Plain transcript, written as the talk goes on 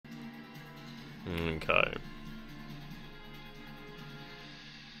Okay.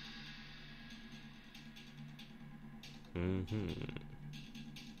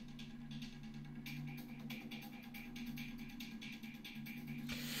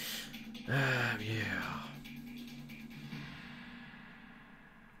 Yeah.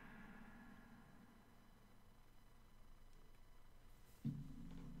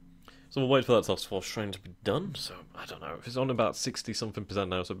 So we'll wait for that task force training to be done. So I don't know if it's on about 60 something percent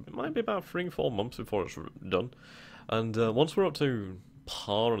now. So it might be about 3-4 months before it's done. And once we're up to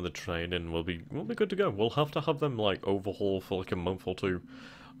par on the training, we'll be good to go. We'll have to have them like overhaul for like a month or two,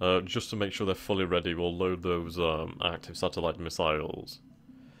 just to make sure they're fully ready. We'll load those active satellite missiles,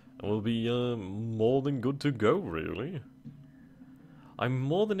 and we'll be more than good to go. Really, I'm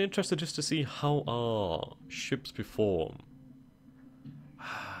more than interested just to see how our ships perform.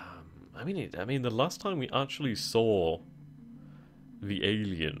 I mean, the last time we actually saw the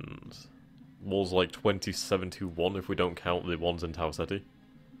aliens was like 2071 if we don't count the ones in Tau Ceti.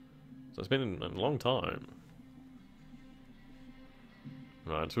 So it's been a long time.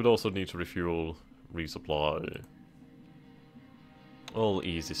 Right, so we'd also need to refuel, resupply. All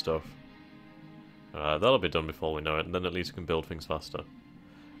easy stuff. That'll be done before we know it, and then at least we can build things faster.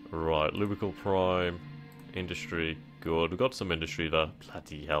 Right, Lubrical Prime, Industry, good. We've got some industry there.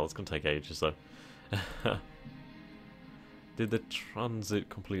 Bloody hell, it's gonna take ages though. Did the transit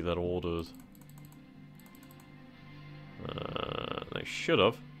complete their orders? They should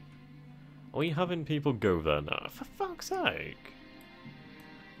have. Are we having people go there now? For fuck's sake!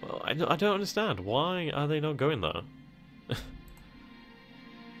 Well, I don't understand. Why are they not going there?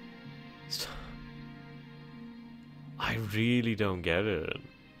 I really don't get it.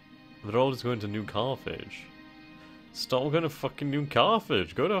 They're all just going to New Carthage. Stop going to fucking New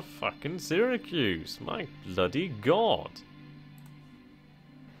Carthage. Go to fucking Syracuse. My bloody god.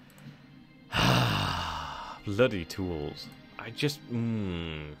 Bloody tools. I just...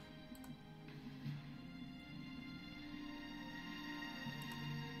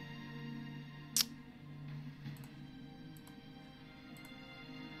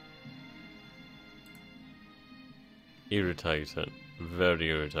 Irritating. Very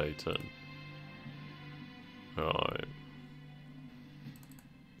irritating. Right.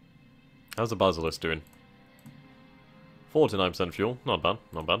 How's the Basilisk doing? 49% fuel. Not bad,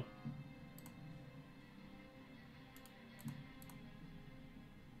 not bad.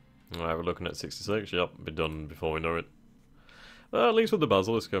 Alright, we're looking at 66. Yep, be done before we know it. At least with the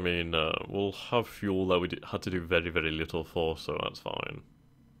Basilisk, I mean, we'll have fuel that we had to do very, very little for, so that's fine.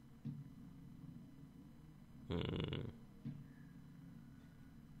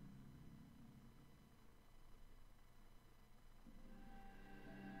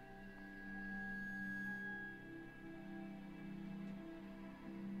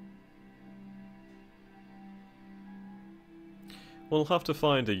 We'll have to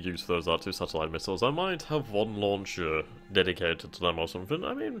find a use for those R2 satellite missiles. I might have one launcher dedicated to them or something.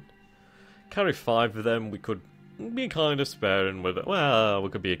 I mean, carry 5 of them, we could be kind of sparing with it. Well, we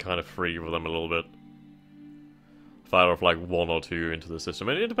could be kind of free with them a little bit. Fire off like 1 or 2 into the system.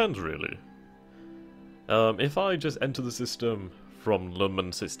 It depends, really. If I just enter the system from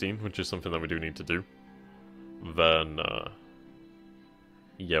Lundman 16, which is something that we do need to do, then...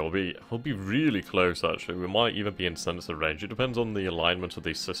 yeah, we'll be really close actually. We might even be in sensor range. It depends on the alignment of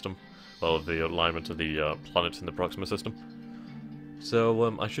the system, well, the alignment of the planets in the Proxima system.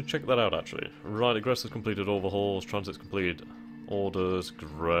 So I should check that out actually. Right, aggressors completed overhauls, transits completed orders,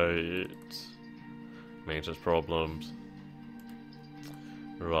 great. Maintenance problems.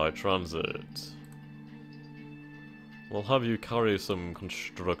 Right, transit. We'll have you carry some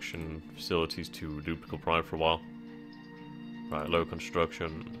construction facilities to Lubrical Prime for a while. Right, low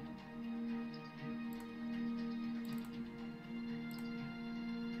construction.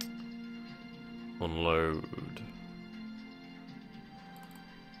 Unload.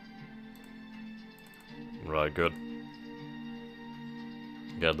 Right, good.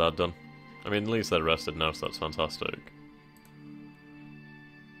 Get that done. I mean, at least they're rested now, so that's fantastic.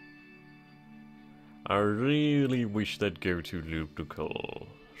 I really wish they'd go to Lubrical.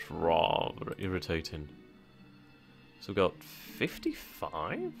 It's rather irritating. So we've got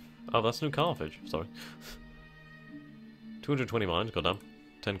 55? Oh, that's New Carthage, sorry. 220 mines, goddamn.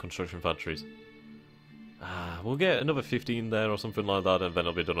 10 construction factories. We'll get another 15 there or something like that, and then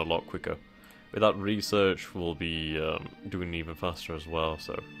it'll be done a lot quicker. With that research, we'll be doing even faster as well,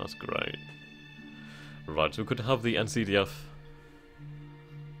 so that's great. Right, so we could have the NCDF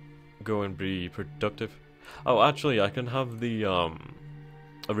go and be productive. Oh, actually, I can have the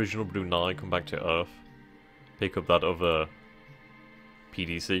original Blue 9 come back to Earth. Pick up that other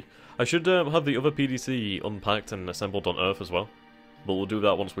PDC. I should have the other PDC unpacked and assembled on Earth as well. But we'll do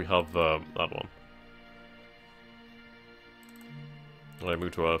that once we have that one. Alright,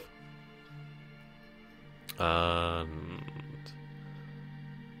 move to Earth. And...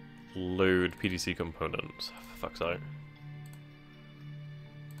 load PDC components. For fuck's sake.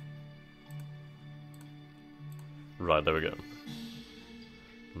 Right, there we go.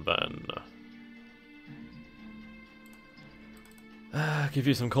 Then... give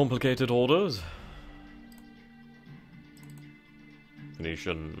you some complicated orders.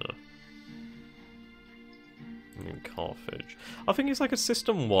 Phoenician... Carthage. I think it's like a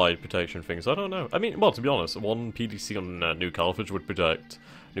system-wide protection thing, so I don't know. I mean, well, to be honest, one PDC on New Carthage would protect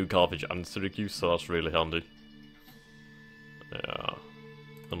New Carthage and Syracuse, so that's really handy. Yeah.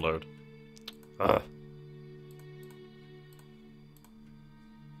 Unload. Ugh.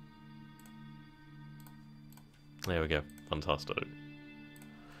 There we go. Fantastic.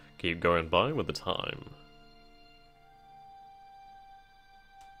 Keep going by with the time.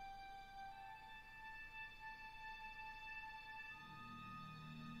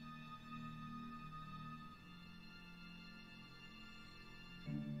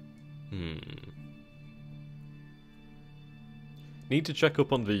 Need to check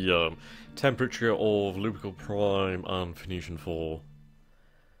up on the temperature of Lubrical Prime and Phoenician 4.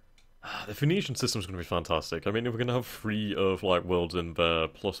 The Phoenician system's going to be fantastic. I mean, if we're going to have 3 Earth-like worlds in there,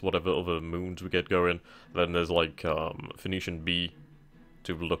 plus whatever other moons we get going, then there's like Phoenician B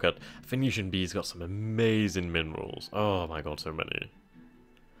to look at. Phoenician B's got some amazing minerals. Oh my god, so many.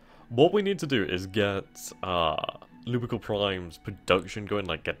 What we need to do is get Lubrical Prime's production going,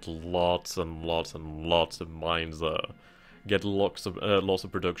 like get lots and lots and lots of mines there. Get lots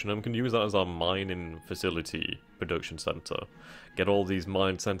of production, and we can use that as our mining facility production center. Get all these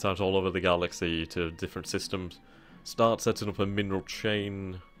mines sent out all over the galaxy to different systems. Start setting up a mineral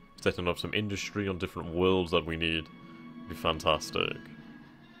chain, setting up some industry on different worlds that we need. It'd be fantastic.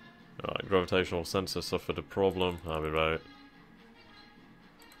 Alright, gravitational sensor suffered a problem. I'll be right.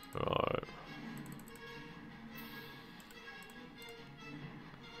 Alright.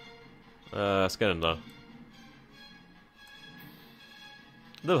 Let's get in there.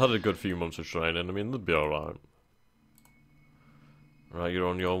 They've had a good few months of training, I mean, they'll be alright. Right, you're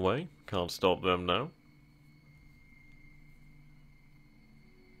on your way. Can't stop them now.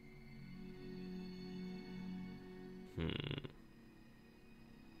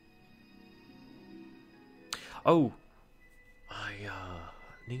 Oh! I,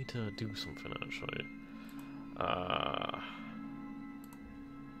 need to do something, actually.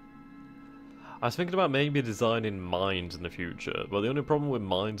 I was thinking about maybe designing mines in the future, but the only problem with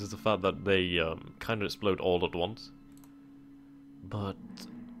mines is the fact that they kind of explode all at once. But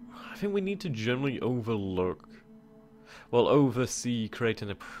I think we need to generally oversee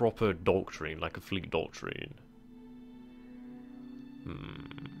creating a proper doctrine, like a fleet doctrine.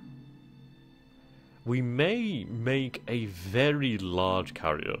 We may make a very large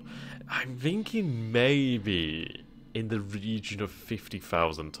carrier. I'm thinking maybe in the region of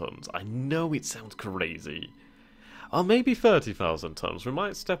 50,000 tons. I know it sounds crazy. Or maybe 30,000 tons. We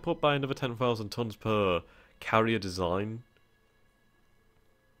might step up by another 10,000 tons per carrier design.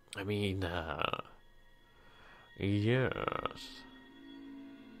 I mean, yes.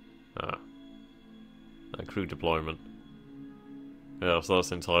 Crew deployment. Yeah, so that's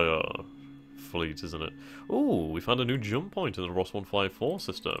the entire fleet, isn't it? Ooh, we found a new jump point in the Ross 154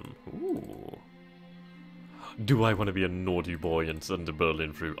 system. Ooh. Do I want to be a naughty boy and send a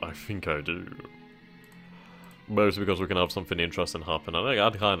Berlin through? I think I do. Mostly because we can have something interesting happen. I think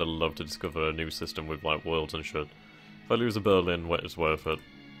I'd kind of love to discover a new system with like worlds and shit. If I lose a Berlin, it's worth it.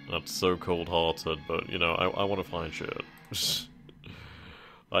 That's so cold-hearted, but you know, I want to find shit.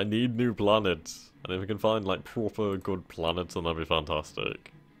 I need new planets. And if we can find like proper good planets, then that'd be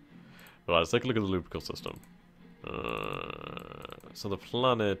fantastic. Right, let's take a look at the lubrical system. So the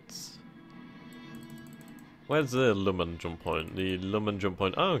planet... Where's the Lumen jump point? The Lumen jump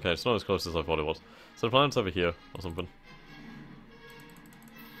point... Oh, okay, it's not as close as I thought it was. So the planet's over here, or something.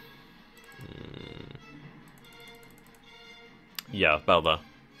 Yeah, about there.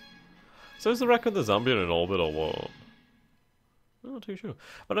 So is the wreck of the Zambian in orbit, or what? I'm not too sure.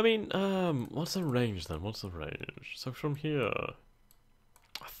 But I mean, what's the range then? What's the range? So from here...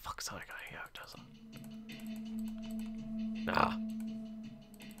 Oh, fuck's sake, I hear it doesn't. Nah.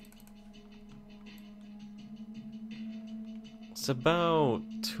 It's about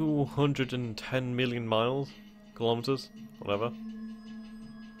 210 million miles, kilometers, whatever.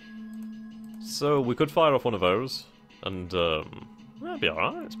 So we could fire off one of those, and that'd be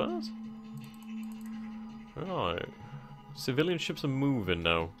alright, I suppose. Right. Civilian ships are moving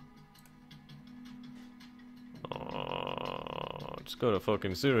now. Let's go to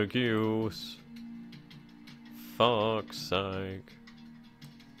fucking Syracuse. Fuck's sake.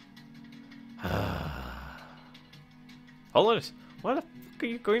 Hold on, why the fuck are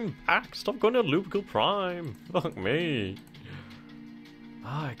you going back? Stop going to Lupical Prime. Fuck me.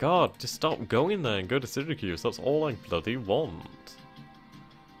 My god, just stop going there and go to Syracuse. That's all I bloody want.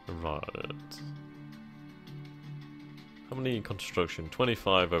 Right. How many construction?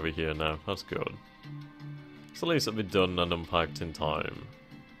 25 over here now. That's good. So at least it'll be done and unpacked in time.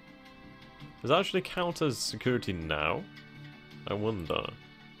 Does that actually count as security now? I wonder.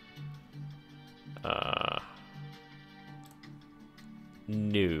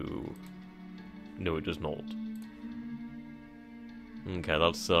 No. No, it does not. Okay,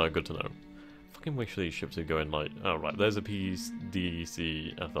 that's good to know. Fucking wish these ships are going like... Oh, right, there's a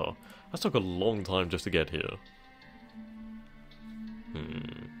PDCFR. That took a long time just to get here.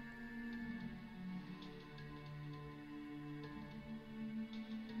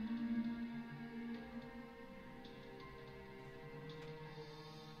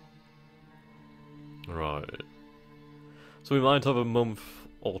 Right. So we might have a month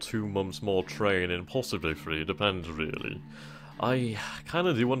or 2 months more training, possibly 3, depends really. I kind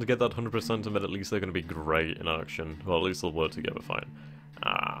of do want to get that 100% and then at least they're going to be great in action. Well, at least they'll work together fine.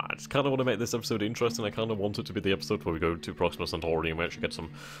 I just kind of want to make this episode interesting. I kind of want it to be the episode where we go to Proxima Centauri and we actually get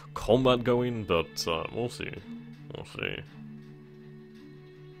some combat going, but we'll see. We'll see.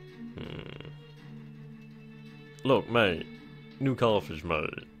 Look, mate. New cartridge,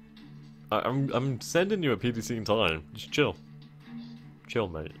 mate. I'm sending you a PDC in time. Just chill. Chill,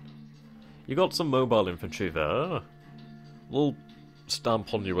 mate. You got some mobile infantry there. We'll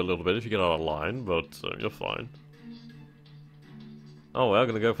stamp on you a little bit if you get out of line, but you're fine. Oh, we're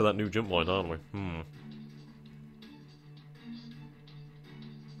gonna go for that new jump point, aren't we?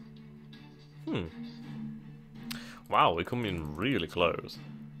 Wow, we're coming really close.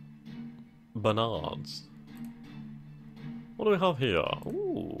 Bernards. What do we have here?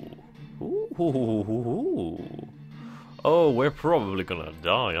 Ooh. Ooh. Oh, we're probably gonna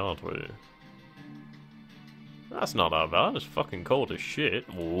die, aren't we? That's not that bad. It's fucking cold as shit.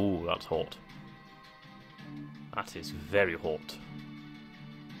 Ooh, that's hot. That is very hot.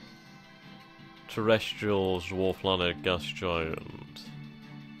 Terrestrials, dwarf planet, gas giant.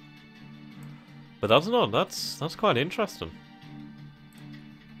 But that's quite interesting.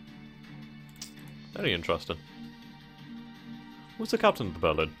 Very interesting. Who's the captain of the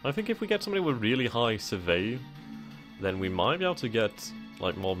Berlin? I think if we get somebody with really high survey, then we might be able to get,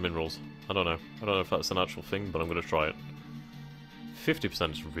 like, more minerals. I don't know. I don't know if that's an actual thing, but I'm gonna try it.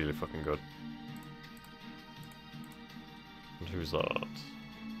 50% is really fucking good. And who's that?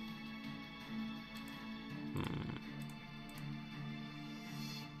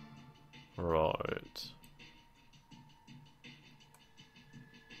 Right.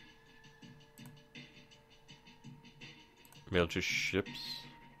 Military ships.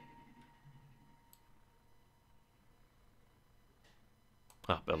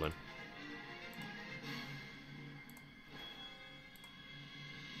 Ah, Berlin.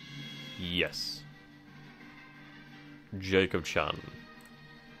 Yes. Jacob Chan.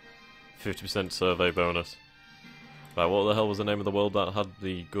 50% survey bonus. Right, what the hell was the name of the world that had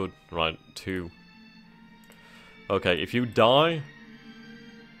the good... Right, 2. Okay, if you die,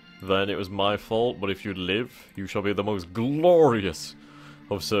 then it was my fault, but if you live, you shall be the most glorious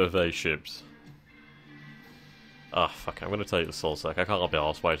of survey ships. Ah, fuck, I'm gonna take the soul sec. I can't be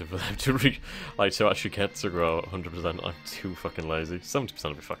arsed waiting for them to to actually get to grow 100%. I'm too fucking lazy. 70%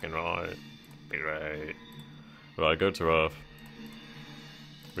 will be fucking right. Be great. Right, go to Earth.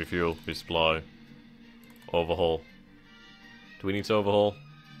 Refuel, resupply. Overhaul. Do we need to overhaul?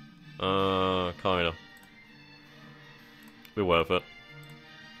 Kinda. Be worth it.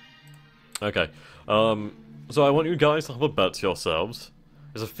 Okay. So I want you guys to have a bet to yourselves.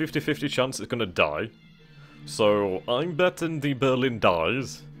 There's a 50-50 chance it's gonna die. So I'm betting the Berlin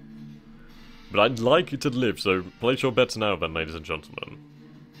dies. But I'd like it to live, so place your bets now then, ladies and gentlemen.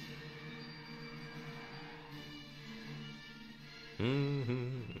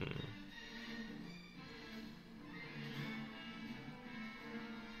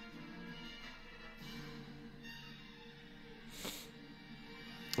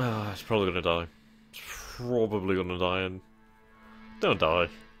 It's probably gonna die. It's probably gonna die, and... Don't die.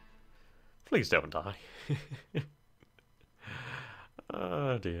 Please don't die.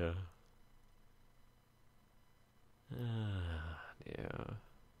 Oh dear. Ah dear.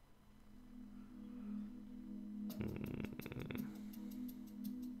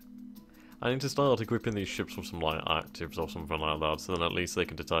 I need to start equipping these ships with some, like, actives or something like that, so then at least they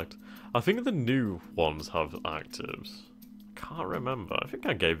can detect. I think the new ones have actives. Can't remember. I think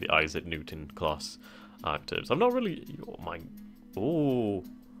I gave the Isaac Newton class actives. I'm not really... Oh, my... Oh.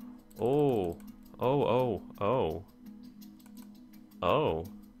 Oh. Oh, oh, oh. Oh.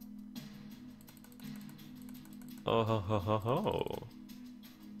 Oh, ho, ho, ho, ho.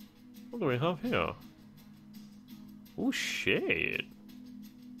 What do we have here? Oh, shit.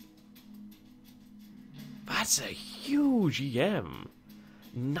 That's a huge EM.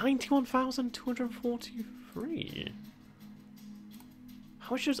 91,243.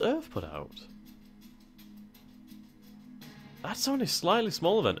 How much does Earth put out? That's only slightly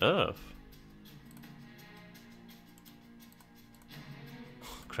smaller than Earth.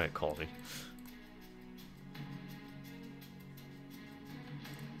 Great colony.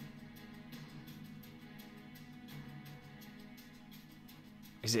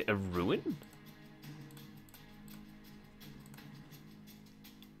 Is it a ruin?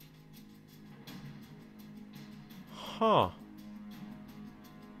 Huh.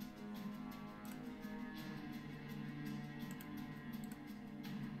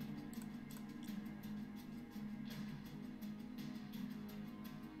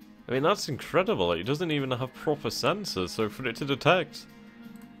 I mean, that's incredible. It doesn't even have proper sensors, so for it to detect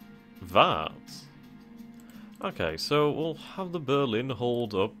that... Okay, so we'll have the Berlin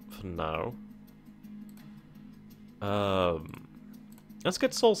hold up for now. Let's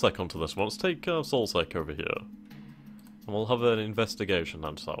get Solsec onto this one. Let's take Solsec over here. And we'll have an investigation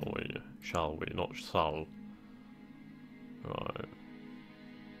then, shall we? Shall we? Not shall. Right.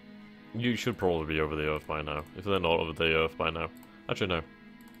 You should probably be over the Earth by now. If they're not over the Earth by now. Actually, no.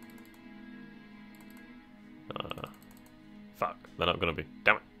 Fuck. They're not gonna be.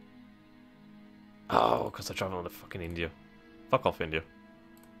 Damn it. Oh, because they're traveling to fucking India. Fuck off, India.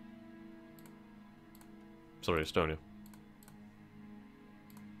 Sorry, Estonia.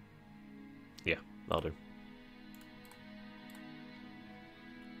 Yeah, that'll do.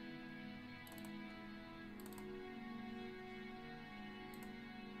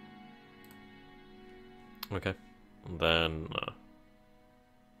 Okay. And then...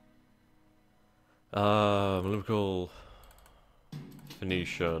 Liverpool...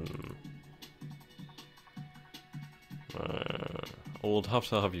 Phoenician... we'll have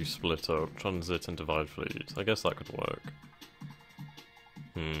to have you split up, transit and divide fleet. I guess that could work.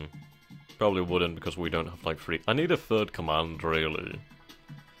 Probably wouldn't because we don't have like free... I need a third command, really.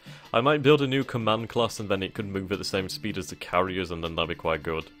 I might build a new command class and then it could move at the same speed as the carriers and then that'd be quite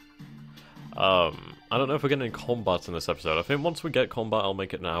good. I don't know if we're getting any combat in this episode. I think once we get combat I'll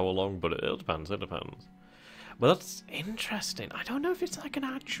make it an hour long, but it depends, it depends. But that's interesting. I don't know if it's like an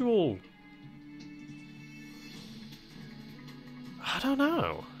actual... I don't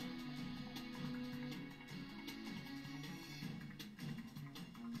know.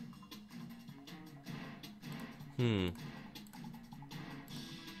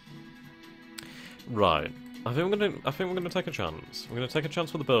 Right. I think we're gonna take a chance. We're gonna take a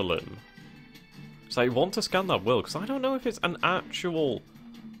chance with the Berlin. So I want to scan that world, because I don't know if it's an actual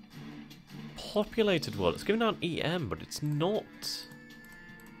populated world. It's giving out EM, but it's not.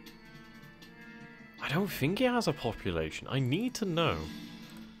 I don't think it has a population. I need to know.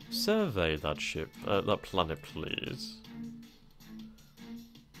 Survey that ship, that planet, please.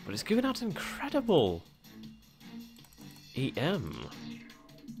 But it's giving out incredible EM.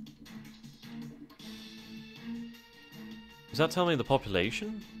 Does that tell me the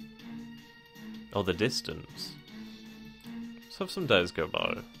population? Oh, the distance. Let's have some days go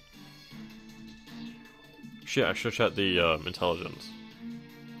by. Shit, I should check the intelligence.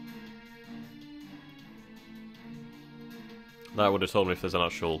 That would have told me if there's an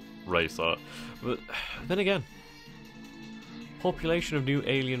actual race there. But then again, population of new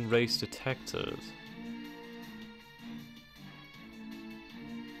alien race detectors.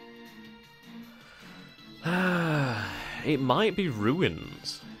 It might be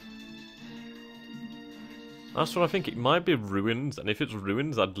ruins. That's what I think. It might be ruins, and if it's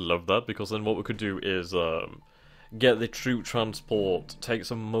ruins, I'd love that, because then what we could do is get the troop transport, take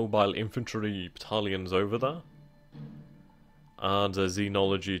some mobile infantry battalions over there, and a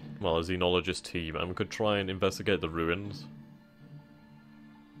xenologist team, and we could try and investigate the ruins.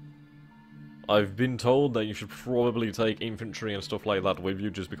 I've been told that you should probably take infantry and stuff like that with you,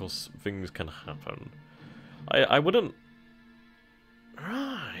 just because things can happen. I wouldn't...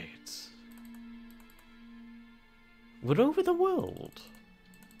 Right. We're over the world.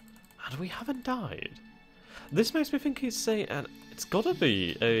 And we haven't died. This makes me think it's gotta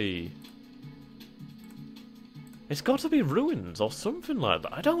be a... It's got to be ruins or something like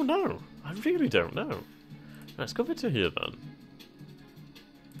that. I don't know. I really don't know. Let's go over to here then.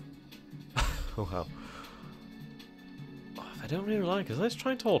 Oh wow. Oh, I don't really like it. Let's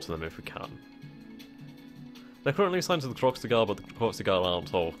try and talk to them if we can. They're currently assigned to the Croxtigar, but the Croxtigar aren't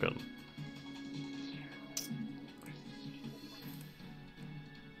talking.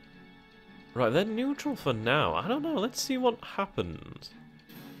 Right, they're neutral for now. I don't know. Let's see what happens.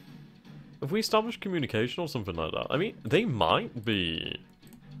 If we establish communication or something like that, I mean, they might be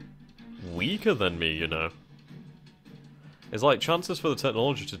weaker than me, you know. It's like chances for the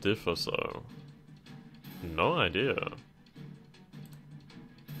technology to differ, so no idea.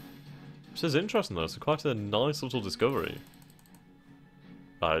 This is interesting though, it's quite a nice little discovery.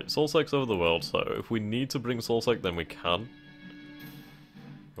 Right, Soulsec's over the world, so if we need to bring Soulsec, then we can.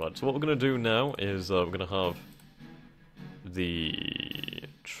 Right, so what we're going to do now is we're going to have the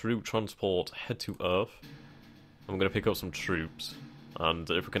troop transport head to Earth. And we're going to pick up some troops. And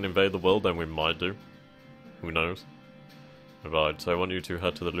if we can invade the world, then we might do. Who knows? Right, so I want you to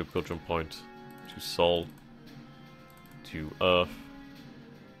head to the loop jump point, to Sol, to Earth.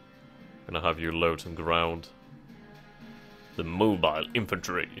 I'm going to have you load some ground. The mobile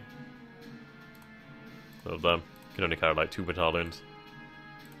infantry. Of them. Can only carry like 2 battalions.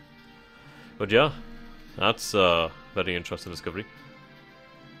 But yeah, that's a very interesting discovery.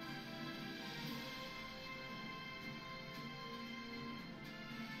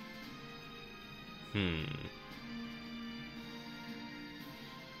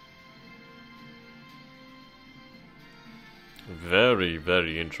 Very,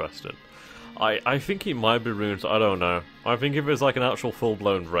 very interesting. I think it might be ruined, I don't know. I think if it's like an actual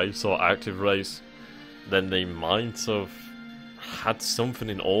full-blown race or active race, then they might have had something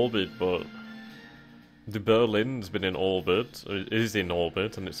in orbit, but the Berlin's been in orbit, it is in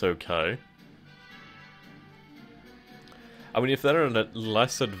orbit, and it's okay. I mean, if they're in a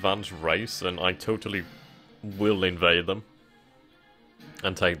less advanced race, then I totally will invade them.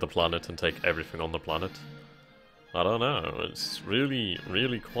 And take the planet and take everything on the planet. I don't know, it's really,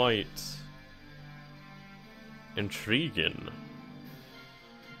 really quite intriguing.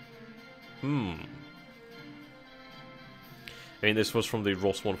 I mean, this was from the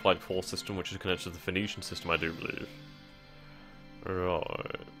Ross 154 system, which is connected to the Phoenician system, I do believe.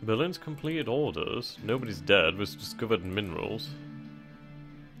 Right. Berlin's completed orders. Nobody's dead. We've discovered minerals.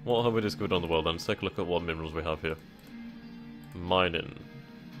 What have we discovered on the world then? Let's take a look at what minerals we have here. Mining.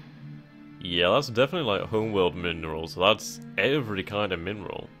 Yeah, that's definitely like homeworld minerals. That's every kind of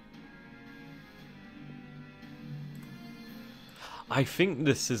mineral. I think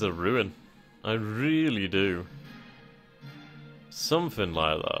this is a ruin. I really do. Something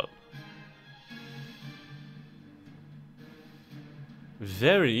like that.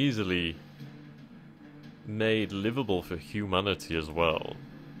 Very easily made livable for humanity as well.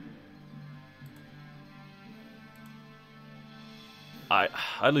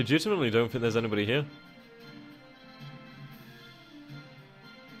 I legitimately don't think there's anybody here.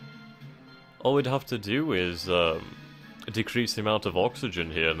 All we'd have to do is decrease the amount of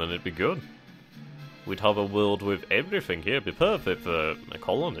oxygen here and then it'd be good. We'd have a world with everything here. It'd be perfect for a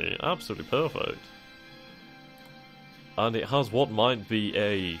colony. Absolutely perfect. And it has what might be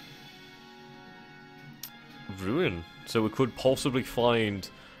a ruin. So we could possibly find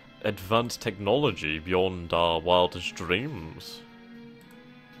advanced technology beyond our wildest dreams.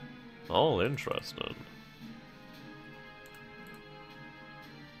 All interesting.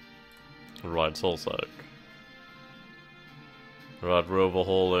 Right, Soulsec. Right, we're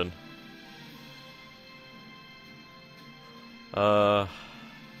overhauling.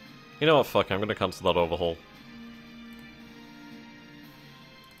 You know what, fuck, I'm gonna cancel that overhaul.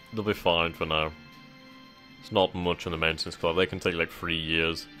 They'll be fine for now. It's not much in the maintenance club. They can take like 3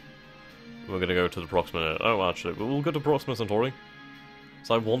 years. We're gonna go to the Proxima. Oh, actually, we'll go to Proxima Centauri.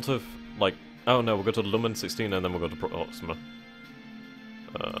 So I want to, like, oh no, we'll go to Lumen 16 and then we'll go to Proxima.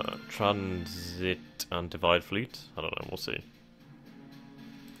 Transit and divide fleet? I don't know, we'll see.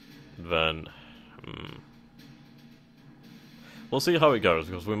 Then, we'll see how it goes,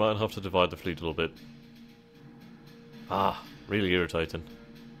 because we might have to divide the fleet a little bit. Ah, really irritating.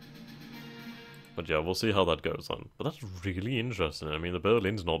 But yeah, we'll see how that goes on. But that's really interesting. I mean, the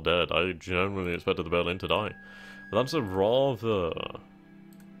Berlin's not dead. I genuinely expected the Berlin to die. But that's a rather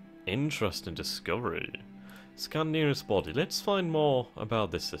interesting discovery. Scan nearest body. Let's find more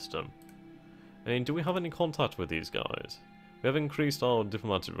about this system. I mean, do we have any contact with these guys? We have increased our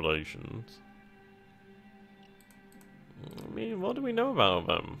diplomatic relations. I mean, what do we know about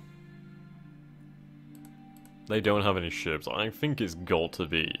them? They don't have any ships. I think it's got to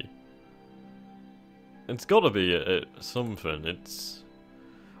be It's gotta be something.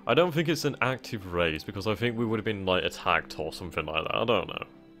 I don't think it's an active race, because I think we would have been, like, attacked or something like that. I don't know.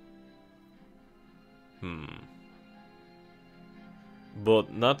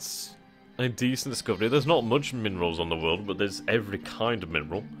 But that's a decent discovery. There's not much minerals on the world, but there's every kind of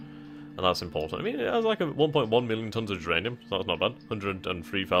mineral. And that's important. I mean, it has like 1.1 million tons of uranium, so that's not bad.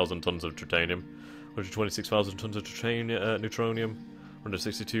 103,000 tons of titanium. 126,000 tons of neutronium.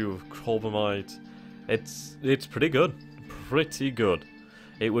 162 of carbamide. It's pretty good. Pretty good.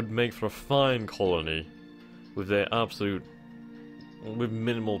 It would make for a fine colony with with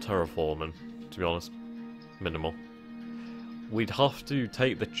minimal terraforming, to be honest. Minimal. We'd have to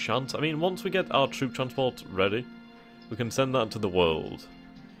take the chance. I mean, once we get our troop transport ready, we can send that to the world.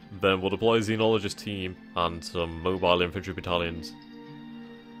 Then we'll deploy a xenologist team and some mobile infantry battalions.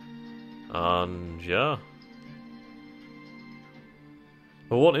 And yeah.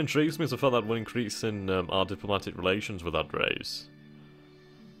 But what intrigues me is the fact that we're increasing our diplomatic relations with that race.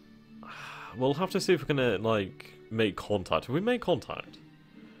 We'll have to see if we can, like, make contact. Have we made contact?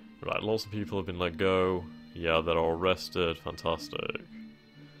 Right, lots of people have been let go. Yeah, they're all arrested. Fantastic.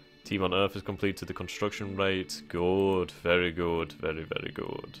 Team on Earth has completed the construction rate. Good. Very good. Very, very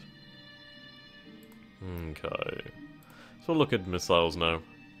good. Okay. So we'll look at missiles now.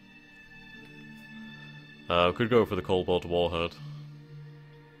 We could go for the Cobalt warhead.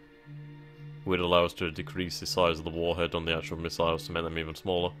 Would allow us to decrease the size of the warhead on the actual missiles to make them even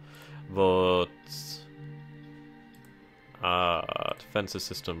smaller. But... defensive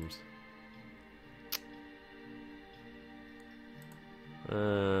systems.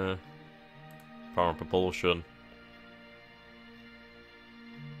 Power and propulsion.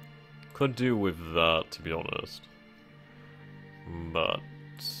 Could do with that, to be honest. But...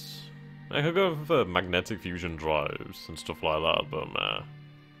 I could go for magnetic fusion drives and stuff like that, but meh.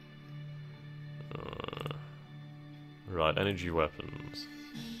 Right, energy weapons.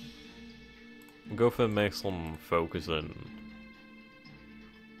 We'll go for make some focusing.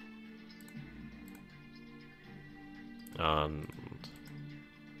 And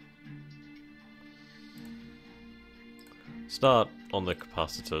start on the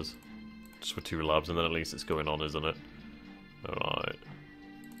capacitors. Just for 2 labs, and then at least it's going on, isn't it? Alright.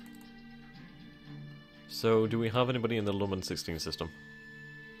 So, do we have anybody in the Lumen 16 system?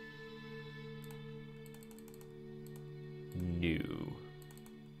 No.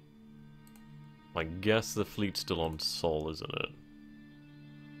 I guess the fleet's still on Sol, isn't it?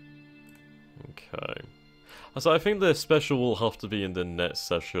 Okay. So I think the special will have to be in the next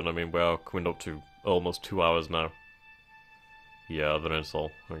session. I mean, we're coming up to almost 2 hours now. Yeah, they're in Sol.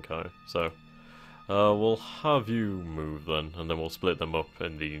 Okay, so... we'll have you move then, and then we'll split them up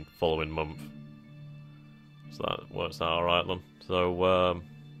in the following month. So that works out alright then. So,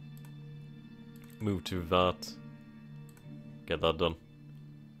 move to that. Get that done.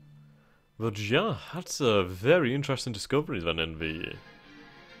 But yeah, that's a very interesting discovery then in the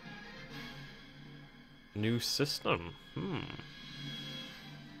new system.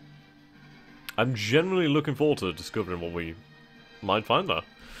 I'm generally looking forward to discovering what we might find there.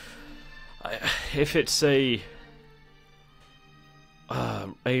 If it's a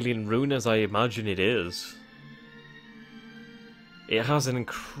alien rune, as I imagine it is, it has an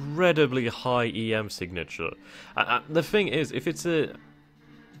incredibly high EM signature. The thing is, if it's a...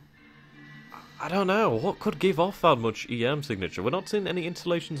 I don't know, what could give off that much EM signature? We're not seeing any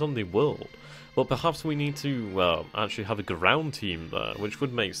installations on the world. But perhaps we need to actually have a ground team there, which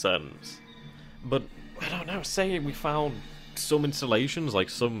would make sense. But, I don't know, say we found some installations, like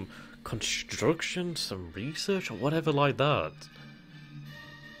some construction, some research, or whatever like that.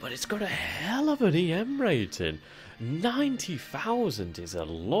 But it's got a hell of an EM rating. 90,000 is a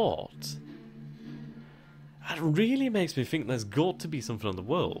lot. That really makes me think there's got to be something in the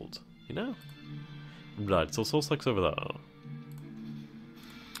world, you know? Right, so Soul Sex over there.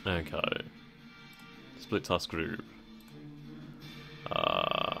 Okay. Split task group.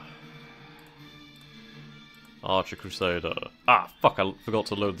 Archer Crusader. Ah, fuck, I forgot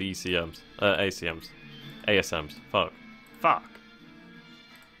to load the ECMs. ACMs. ASMs. Fuck. Fuck.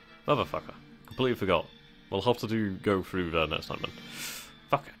 Motherfucker. Completely forgot. We'll have to go through there next time then.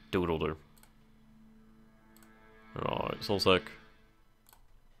 Fuck it. Do. Right, Solsec.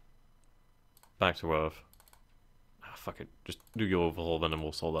 Back to Earth. Ah, fuck it. Just do your overhaul then and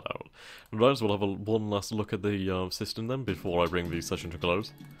we'll sort that out. Right, so we'll have one last look at the system then before I bring the session to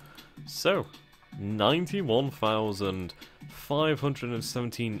close. So,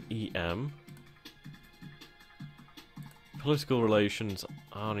 91,517 EM. Political relations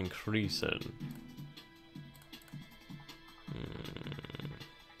are increasing.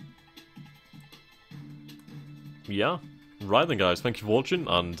 yeah. Right then guys, thank you for watching,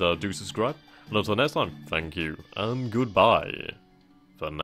 and do subscribe. And until next time, thank you, and goodbye.